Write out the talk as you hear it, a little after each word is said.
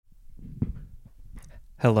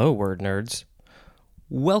Hello, word nerds.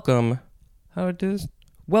 Welcome. How it is?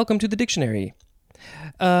 Welcome to the dictionary.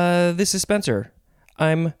 This is Spencer.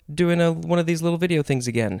 I'm doing one of these little video things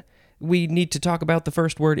again. We need to talk about the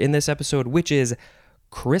first word in this episode, which is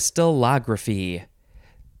crystallography.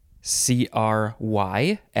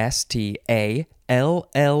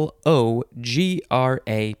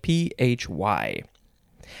 crystallography.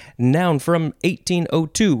 Noun from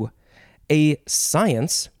 1802. A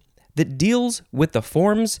science that deals with the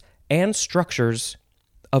forms and structures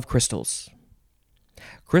of crystals.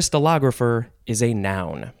 Crystallographer is a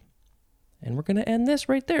noun. And we're going to end this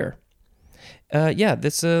right there.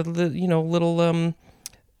 This little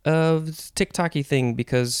TikTok-y thing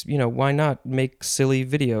because, why not make silly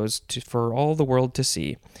videos for all the world to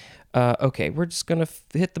see? Okay, we're just going to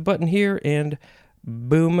hit the button here and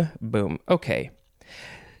boom, boom. Okay.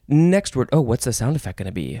 Next word. Oh, what's the sound effect going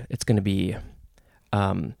to be? It's going to be,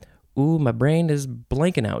 my brain is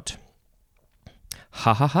blanking out.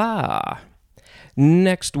 Ha ha ha.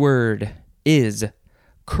 Next word is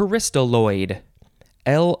crystalloid.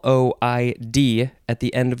 L-O-I-D at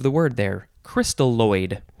the end of the word there.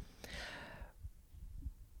 Crystalloid.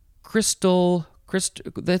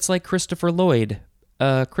 That's like Christopher Lloyd.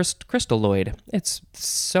 Crystalloid. It's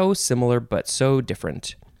so similar but so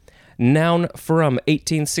different. Noun from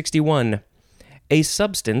 1861. A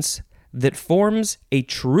substance that forms a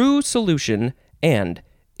true solution and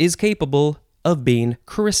is capable of being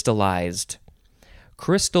crystallized.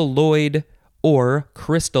 Crystalloid or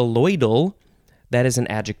crystalloidal, that is an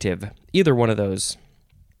adjective. Either one of those.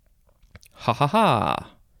 Ha ha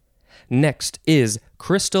ha. Next is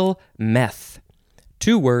crystal meth.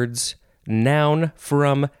 2 words, noun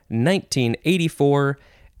from 1984,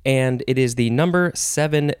 and it is the number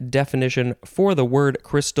 7 definition for the word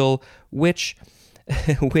crystal, which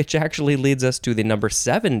actually leads us to the number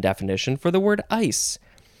 7 definition for the word ice.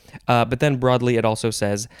 But then broadly it also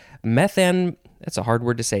says that's a hard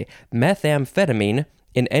word to say, methamphetamine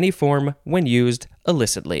in any form when used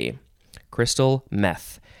illicitly. Crystal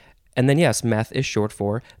meth. And then yes, meth is short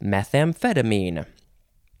for methamphetamine.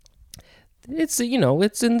 It's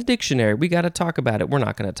in the dictionary. We got to talk about it. We're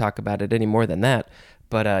not going to talk about it any more than that.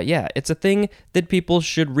 But it's a thing that people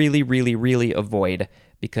should really, really, really avoid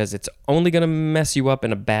because it's only going to mess you up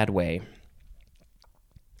in a bad way.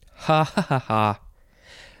 Ha ha ha ha.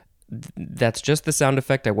 That's just the sound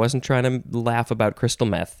effect. I wasn't trying to laugh about crystal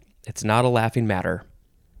meth. It's not a laughing matter.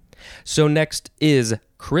 So next is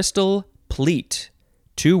crystal pleat.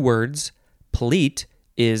 2 words. Pleat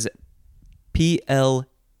is P-L-E-A-T.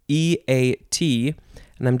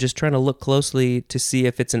 And I'm just trying to look closely to see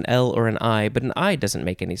if it's an L or an I, but an I doesn't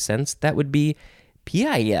make any sense. That would be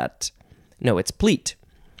piayet. No, it's pleat.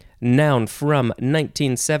 Noun from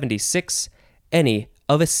 1976. Any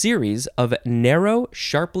of a series of narrow,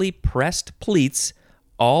 sharply pressed pleats,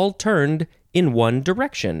 all turned in one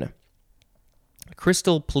direction.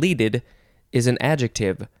 Crystal pleated is an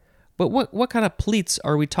adjective, but what kind of pleats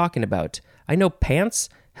are we talking about? I know pants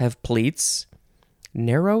have pleats.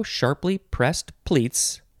 Narrow, sharply pressed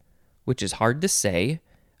pleats, which is hard to say,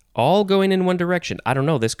 all going in one direction. I don't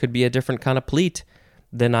know, this could be a different kind of pleat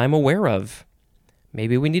than I'm aware of.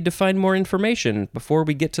 Maybe we need to find more information before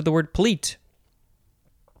we get to the word pleat.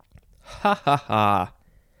 Ha ha ha.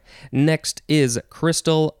 Next is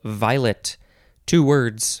crystal violet. 2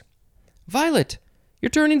 words. Violet. You're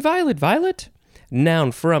turning violet, Violet.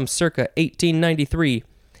 Noun from circa 1893.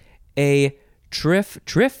 A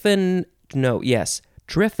triphenylmethane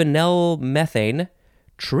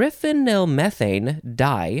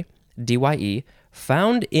dye, D-Y-E,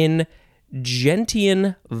 found in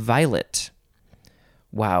gentian violet.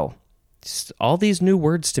 Wow. All these new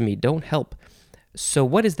words to me don't help. So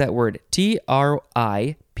what is that word?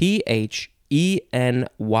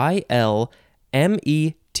 Triphenylmethane.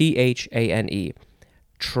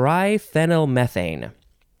 Triphenylmethane. I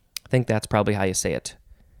think that's probably how you say it.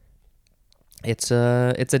 It's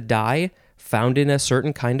a dye found in a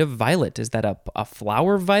certain kind of violet. Is that a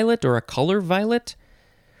flower violet or a color violet?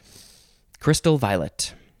 Crystal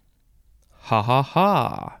violet. Ha ha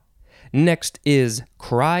ha. Next is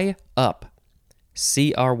cry up.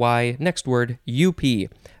 C-R-Y, next word, U-P.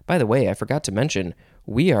 By the way, I forgot to mention,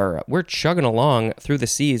 we're chugging along through the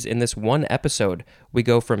C's in this one episode. We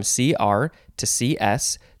go from C-R to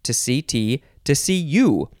C-S to C-T to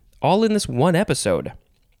C-U, all in this one episode.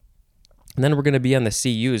 And then we're going to be on the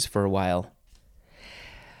C-U's for a while.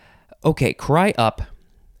 Okay, cry up.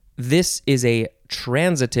 This is a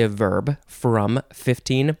transitive verb from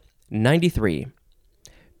 1593.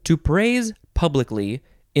 To praise publicly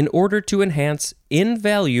in order to enhance in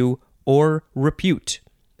value or repute,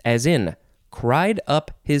 as in cried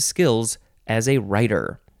up his skills as a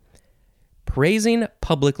writer. Praising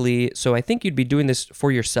publicly, so I think you'd be doing this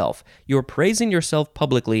for yourself. You're praising yourself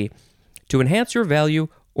publicly to enhance your value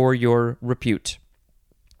or your repute.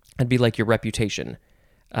 It'd be like your reputation.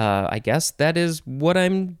 I guess that is what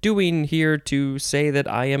I'm doing here to say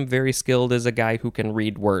that I am very skilled as a guy who can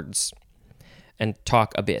read words and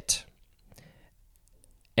talk a bit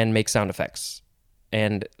and make sound effects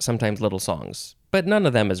and sometimes little songs. But none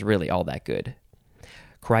of them is really all that good.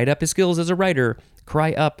 Cried up his skills as a writer.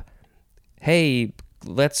 Cry up, hey,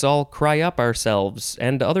 let's all cry up ourselves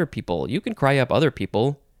and other people. You can cry up other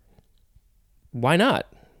people. Why not?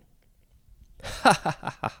 Ha ha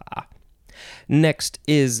ha ha ha. Next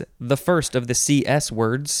is the first of the CS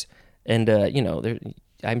words. And,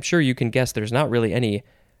 I'm sure you can guess there's not really any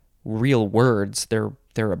real words. They're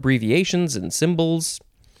abbreviations and symbols.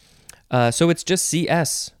 So it's just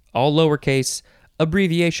CS, all lowercase,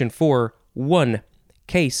 abbreviation for 1,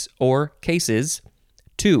 case or cases,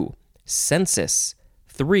 2, census,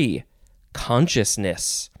 3,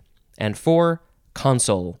 consciousness, and 4,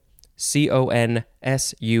 console,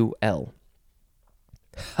 CONSUL.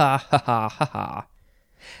 Ha ha ha ha ha.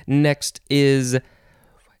 Next is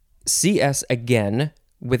CS again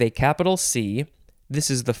with a capital C.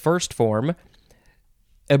 This is the first form,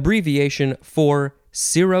 abbreviation for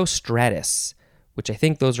cirrostratus, which I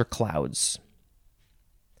think those are clouds.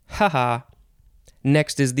 Haha.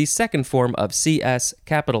 Next is the second form of CS,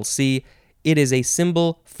 capital C. It is a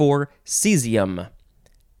symbol for cesium,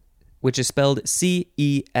 which is spelled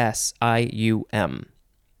CESIUM.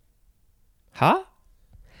 Huh?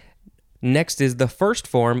 Next is the first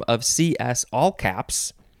form of CS, all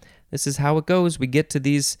caps. This is how it goes. We get to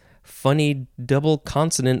these funny double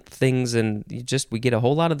consonant things, and we get a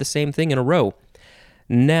whole lot of the same thing in a row.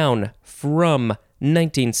 Noun from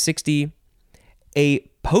 1960, a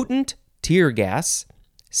potent tear gas,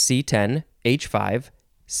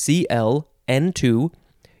 C10H5Cl N2,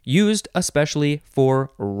 used especially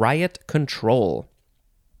for riot control.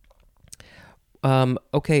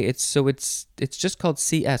 Okay, it's just called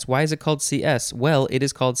CS. Why is it called CS? Well, it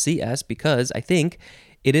is called CS because I think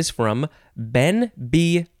it is from Ben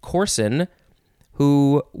B. Corson,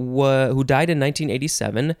 who died in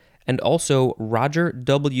 1987, and also Roger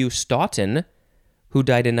W. Stoughton, who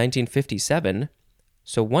died in 1957.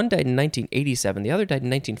 So one died in 1987, the other died in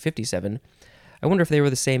 1957. I wonder if they were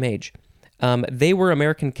the same age. They were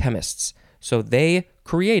American chemists, so they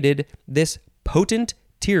created this potent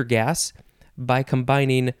tear gas by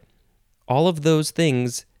combining all of those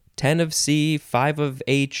things, 10 of C, 5 of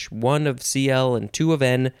H, 1 of Cl, and 2 of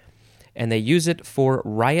N, and they use it for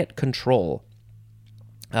riot control.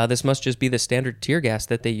 This must just be the standard tear gas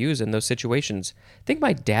that they use in those situations. I think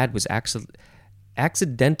my dad was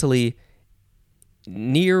accidentally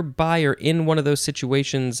nearby or in one of those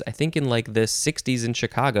situations, I think in like the 60s in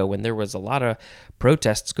Chicago when there was a lot of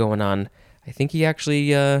protests going on. I think he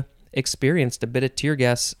actually experienced a bit of tear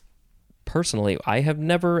gas personally. I have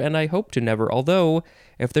never, and I hope to never, although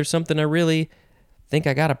if there's something I really think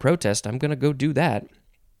I gotta protest, I'm gonna go do that.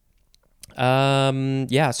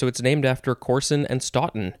 So it's named after Corson and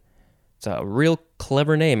Stoughton. It's a real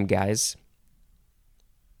clever name, guys.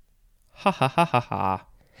 Ha ha ha ha ha.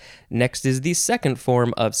 Next is the second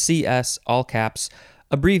form of CS, all caps,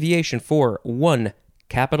 abbreviation for 1,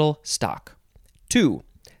 capital stock, 2,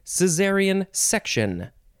 cesarean section,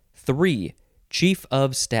 3, chief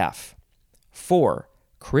of staff, 4,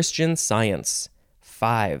 Christian Science,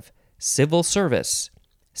 5, civil service,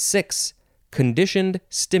 6, conditioned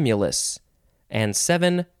stimulus, and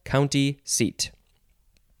 7, county seat.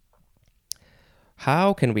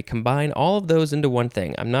 How can we combine all of those into one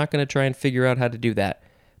thing? I'm not going to try and figure out how to do that,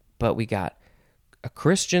 but we got a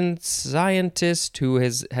Christian Scientist who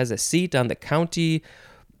has a seat on the county,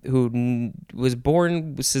 who was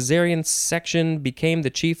born with cesarean section, became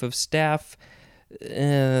the chief of staff.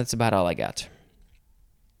 That's about all I got.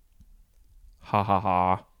 Ha ha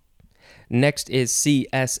ha. Next is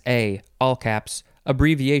CSA, all caps,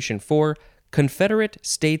 abbreviation for Confederate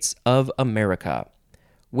States of America,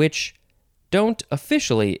 which don't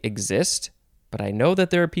officially exist, but I know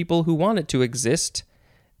that there are people who want it to exist,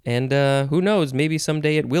 and who knows, maybe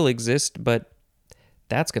someday it will exist, but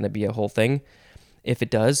that's going to be a whole thing if it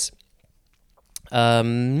does.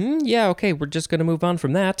 Okay, we're just going to move on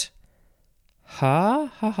from that. Ha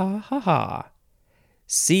ha ha ha ha.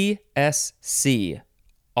 CSC,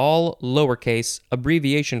 all lowercase,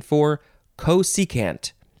 abbreviation for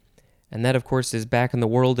cosecant. And that, of course, is back in the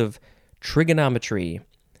world of trigonometry.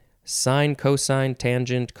 Sine, cosine,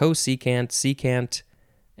 tangent, cosecant, secant,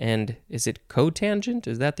 and is it cotangent?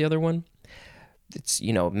 Is that the other one? it's,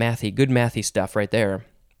 mathy, good mathy stuff right there.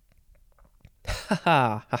 Ha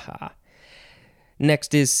ha ha ha.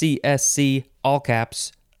 Next is CSC, all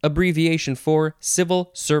caps, abbreviation for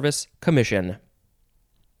Civil Service Commission.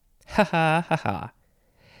 Ha ha ha ha.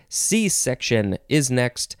 C-section is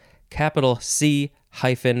next, capital C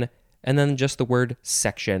hyphen, and then just the word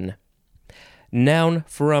section. Noun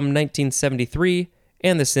from 1973,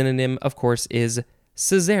 and the synonym, of course, is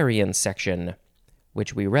cesarean section,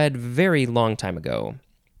 which we read very long time ago.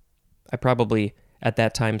 I probably, at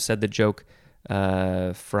that time, said the joke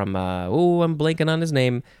I'm blanking on his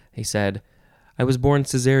name. He said, I was born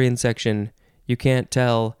cesarean section. You can't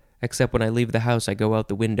tell, except when I leave the house, I go out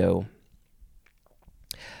the window.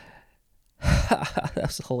 That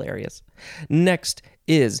was hilarious. Next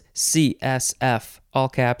is CSF, all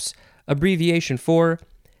caps, abbreviation for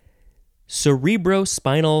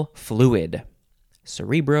cerebrospinal fluid.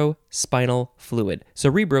 Cerebrospinal fluid.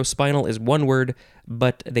 Cerebrospinal is one word,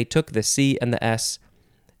 but they took the C and the S,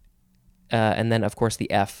 and then, of course, the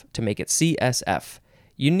F to make it CSF.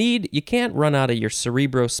 You can't run out of your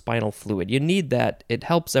cerebrospinal fluid. You need that. It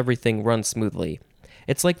helps everything run smoothly.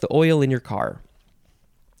 It's like the oil in your car.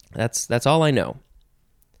 That's all I know.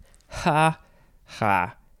 Ha,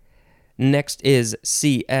 ha. Next is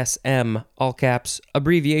CSM, all caps,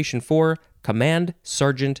 abbreviation for Command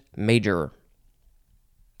Sergeant Major.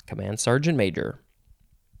 Command Sergeant Major.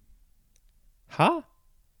 Ha?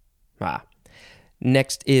 Ha.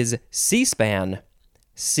 Next is C-SPAN.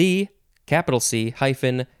 C, capital C,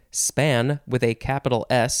 hyphen, span with a capital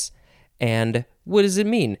S. And what does it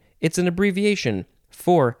mean? It's an abbreviation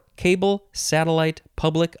for Cable Satellite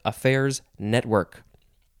Public Affairs Network.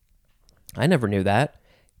 I never knew that.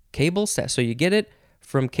 So you get it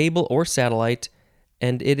from cable or satellite,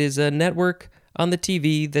 and it is a network on the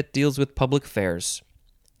TV that deals with public affairs.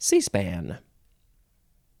 C-SPAN.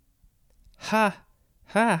 Ha,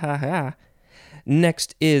 ha, ha, ha.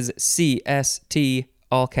 Next is CST,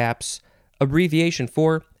 all caps, abbreviation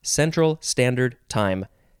for Central Standard Time.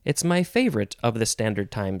 It's my favorite of the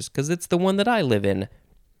standard times because it's the one that I live in.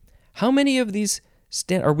 How many of these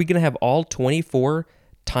are we going to have all 24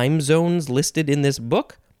 time zones listed in this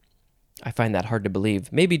book? I find that hard to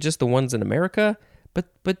believe. Maybe just the ones in America,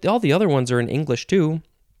 but all the other ones are in English too.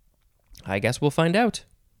 I guess we'll find out.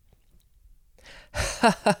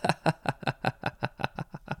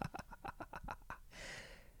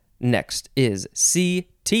 Next is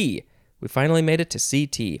CT. We finally made it to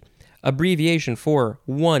CT. Abbreviation for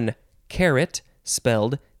 1 carat,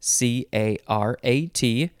 spelled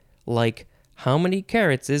C-A-R-A-T, like how many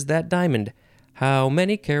carats is that diamond? How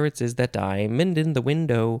many carats is that diamond in the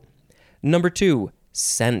window? Number 2,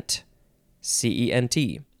 cent,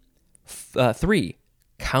 C-E-N-T. 3,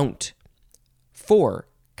 count. 4,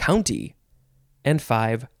 county. And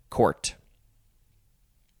 5, court.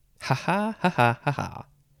 Ha ha ha ha ha ha.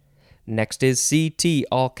 Next is CT,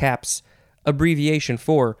 all caps, abbreviation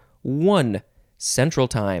for 1, Central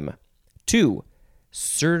Time. 2,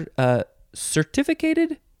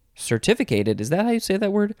 certificated? Certificated, is that how you say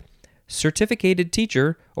that word? Certificated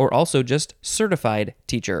teacher, or also just certified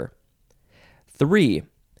teacher. 3,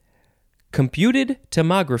 computed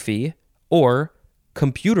tomography, or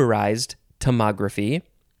computerized tomography.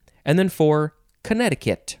 And then 4,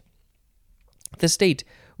 Connecticut, the state,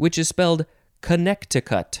 which is spelled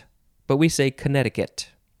Connecticut, but we say Connecticut.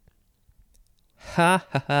 Ha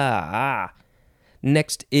ha ha.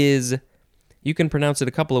 Next is, you can pronounce it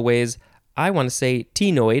a couple of ways. I want to say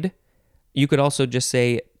tenoid. You could also just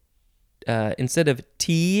say, instead of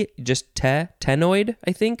T, just tenoid,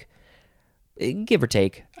 I think. Give or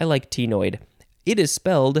take. I like tenoid. It is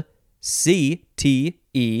spelled C-T-E-N-O-I-D,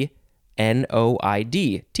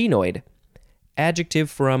 tenoid. Adjective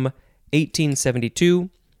from 1872,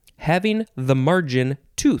 having the margin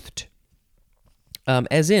toothed.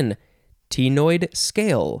 As in, tenoid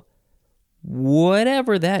scale.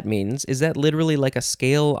 Whatever that means. Is that literally like a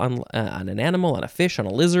scale on an animal, on a fish, on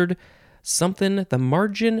a lizard? Something, the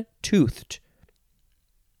margin toothed.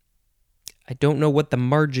 I don't know what the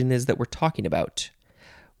margin is that we're talking about.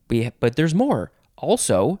 But there's more.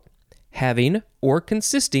 Also, having or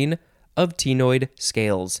consisting of tenoid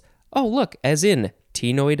scales. Oh, look, as in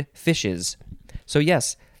tenoid fishes. So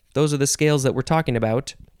yes, those are the scales that we're talking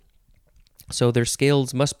about. So their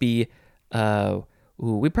scales must be,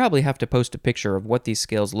 we probably have to post a picture of what these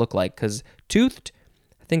scales look like, because toothed,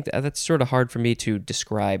 I think that's sort of hard for me to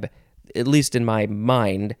describe, at least in my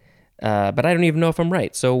mind, but I don't even know if I'm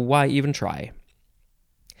right, so why even try?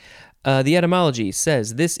 The etymology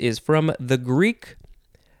says this is from the Greek,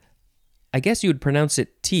 I guess you would pronounce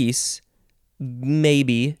it tis,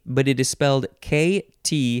 maybe, but it is spelled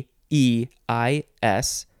K-T-E-S,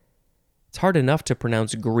 It's hard enough to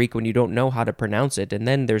pronounce Greek when you don't know how to pronounce it, and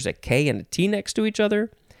then there's a K and a T next to each other.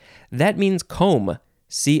 That means comb,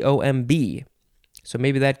 C-O-M-B. So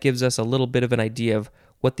maybe that gives us a little bit of an idea of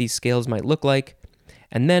what these scales might look like.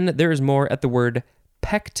 And then there is more at the word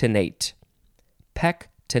pectinate.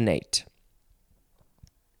 Pectinate.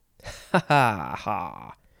 Ha ha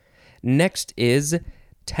ha. Next is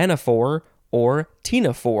ctenophore or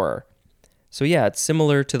ctenophore. So yeah, it's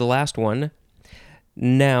similar to the last one.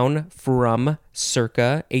 Noun from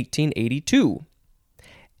circa 1882.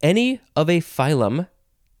 Any of a phylum,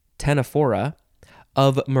 ctenophora,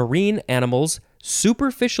 of marine animals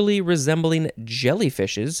superficially resembling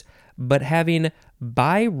jellyfishes, but having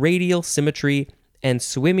biradial symmetry and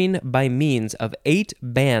swimming by means of 8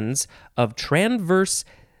 bands of transverse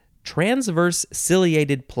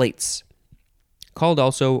ciliated plates, called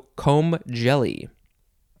also comb jelly.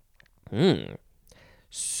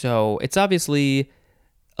 So it's obviously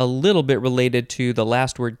a little bit related to the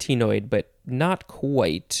last word ctenoid, but not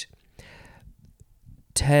quite.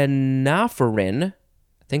 Ctenophorin,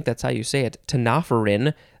 I think that's how you say it,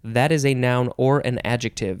 ctenophorin, that is a noun or an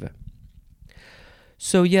adjective.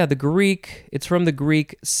 So yeah, the Greek, it's from the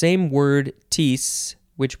Greek, same word, tis,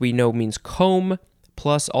 which we know means comb,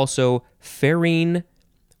 plus also pherein,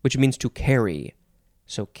 which means to carry.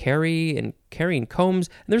 So carry and carrying combs.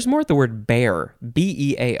 And there's more at the word bear,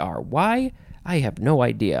 B-E-A-R. Why? I have no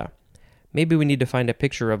idea. Maybe we need to find a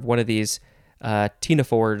picture of one of these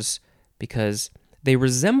ctenophores because they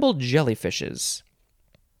resemble jellyfishes,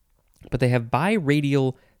 but they have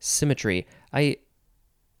biradial symmetry. Do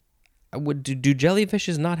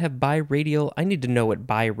jellyfishes not have biradial? I need to know what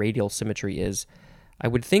biradial symmetry is. I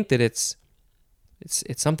would think that it's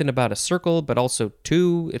something about a circle, but also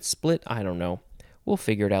two. It's split. I don't know. We'll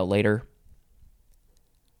figure it out later.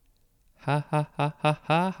 Ha ha ha ha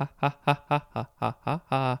ha ha ha ha ha ha ha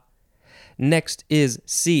ha. Next is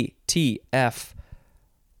CTF,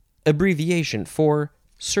 abbreviation for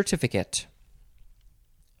certificate.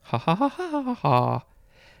 Ha ha ha ha ha ha.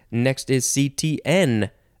 Next is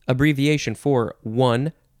CTN, abbreviation for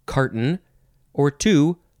 1, carton, or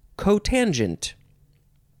 2, cotangent.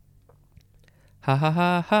 Ha ha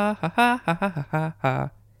ha ha ha ha ha ha ha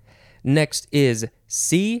ha. Next is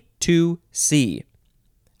C2C.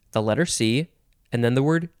 The letter C, and then the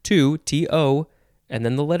word to, T-O, and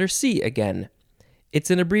then the letter C again. It's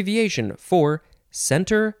an abbreviation for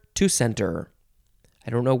center to center. I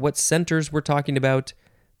don't know what centers we're talking about,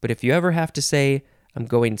 but if you ever have to say, I'm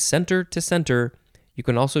going center to center, you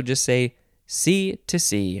can also just say C to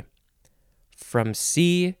C. From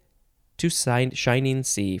C to shining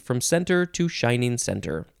sea. From center to shining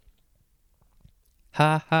center.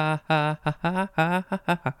 Ha ha ha ha ha ha ha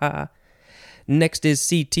ha ha. Next is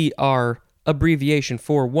CTR, abbreviation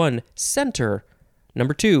for 1, center.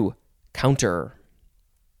 Number 2, counter.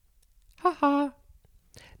 Ha ha.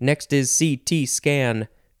 Next is CT scan,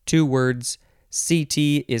 2 words. CT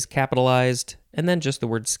is capitalized, and then just the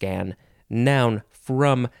word scan. Noun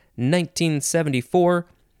from 1974,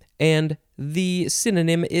 and the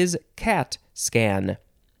synonym is CAT scan,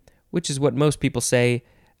 which is what most people say.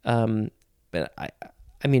 But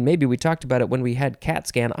I mean, maybe we talked about it when we had CAT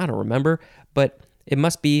scan. I don't remember, but it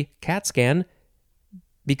must be CAT scan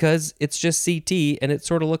because it's just CT and it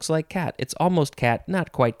sort of looks like cat. It's almost cat,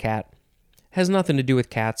 not quite cat. Has nothing to do with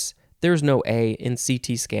cats. There's no A in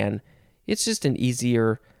CT scan. It's just an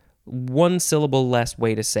easier, 1 syllable less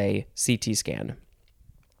way to say CT scan.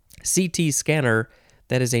 CT scanner,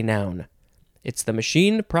 that is a noun. It's the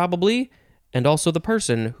machine, probably, and also the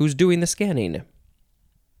person who's doing the scanning.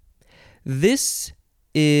 This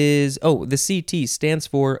is, the CT stands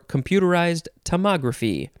for computerized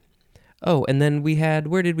tomography. Oh, and then we had,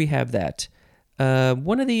 where did we have that?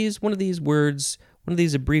 One of these words, one of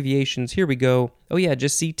these abbreviations, here we go. Oh yeah,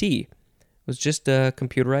 just CT. It was just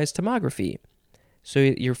computerized tomography. So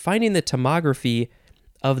you're finding the tomography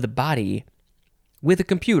of the body with a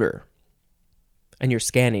computer, and you're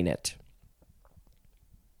scanning it.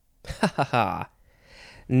 Ha ha ha.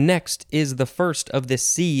 Next is the first of the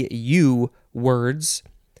CU words.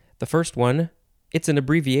 The first one, it's an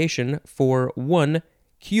abbreviation for 1,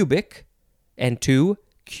 cubic, and 2,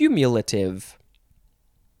 cumulative.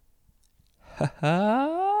 Ha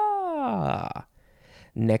ha.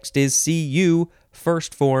 Next is CU,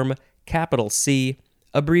 first form, capital C,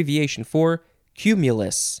 abbreviation for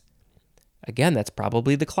cumulus. Again, that's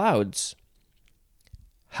probably the clouds.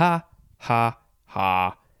 Ha ha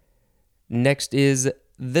ha. Next is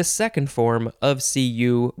the second form of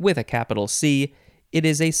CU with a capital C. It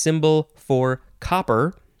is a symbol for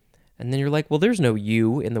copper. And then you're like, well, there's no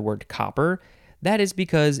U in the word copper. That is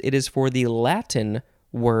because it is for the Latin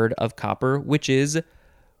word of copper, which is,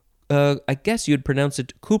 I guess you'd pronounce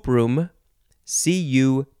it cuprum,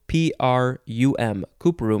 C-U-P-R-U-M,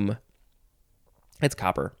 cuprum. It's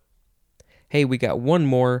copper. Hey, we got one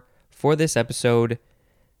more for this episode.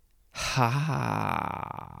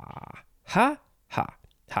 Ha.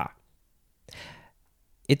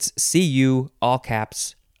 It's CU, all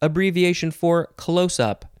caps, abbreviation for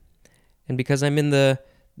close-up. And because I'm in the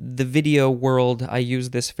video world, I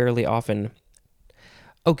use this fairly often.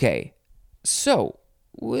 Okay, so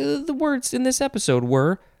the words in this episode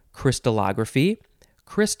were crystallography,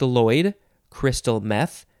 crystalloid, crystal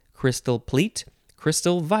meth, crystal pleat,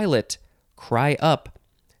 crystal violet, cry up,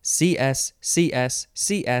 CS, CS,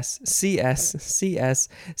 CS, CS, CS,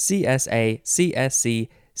 CSA, CSC,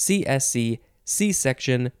 CSC,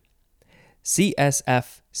 C-section,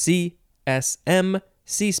 CSF, CSM,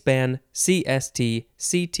 C-span, CST,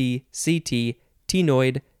 CT, CT,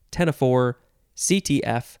 tenoid, tenophore,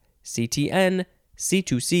 CTF, CTN,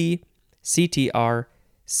 C2C, CTR,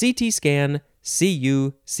 CT scan,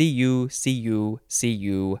 CU, CU, CU,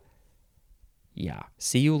 CU. Yeah,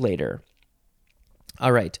 see you later.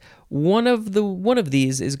 All right. One of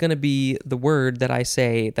these is going to be the word that I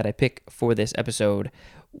say that I pick for this episode.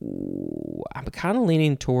 Ooh, I'm kind of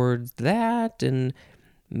leaning towards that, and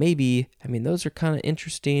maybe, those are kind of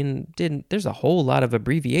interesting. There's a whole lot of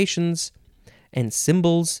abbreviations and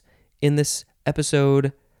symbols in this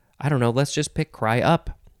episode. I don't know. Let's just pick cry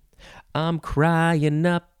up. I'm crying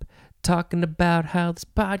up, talking about how this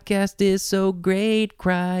podcast is so great.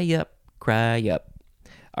 Cry up, cry up.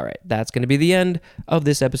 All right, that's going to be the end of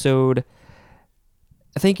this episode.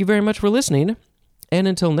 Thank you very much for listening. And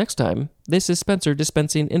until next time, this is Spencer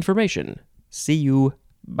dispensing information. See you.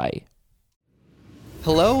 Bye.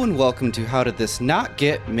 Hello and welcome to How Did This Not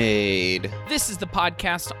Get Made? This is the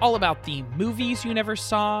podcast all about the movies you never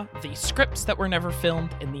saw, the scripts that were never filmed,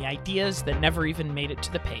 and the ideas that never even made it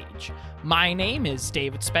to the page. My name is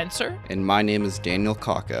David Spencer. And my name is Daniel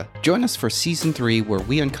Kaka. Join us for Season 3, where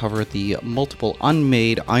we uncover the multiple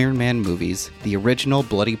unmade Iron Man movies, the original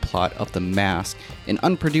bloody plot of The Mask, an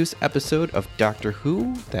unproduced episode of Doctor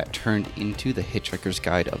Who that turned into The Hitchhiker's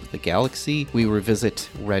Guide of the Galaxy. We revisit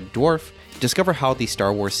Red Dwarf, discover how the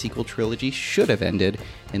Star Wars sequel trilogy should have ended,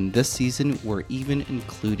 and this season we're even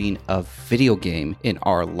including a video game in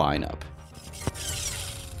our lineup.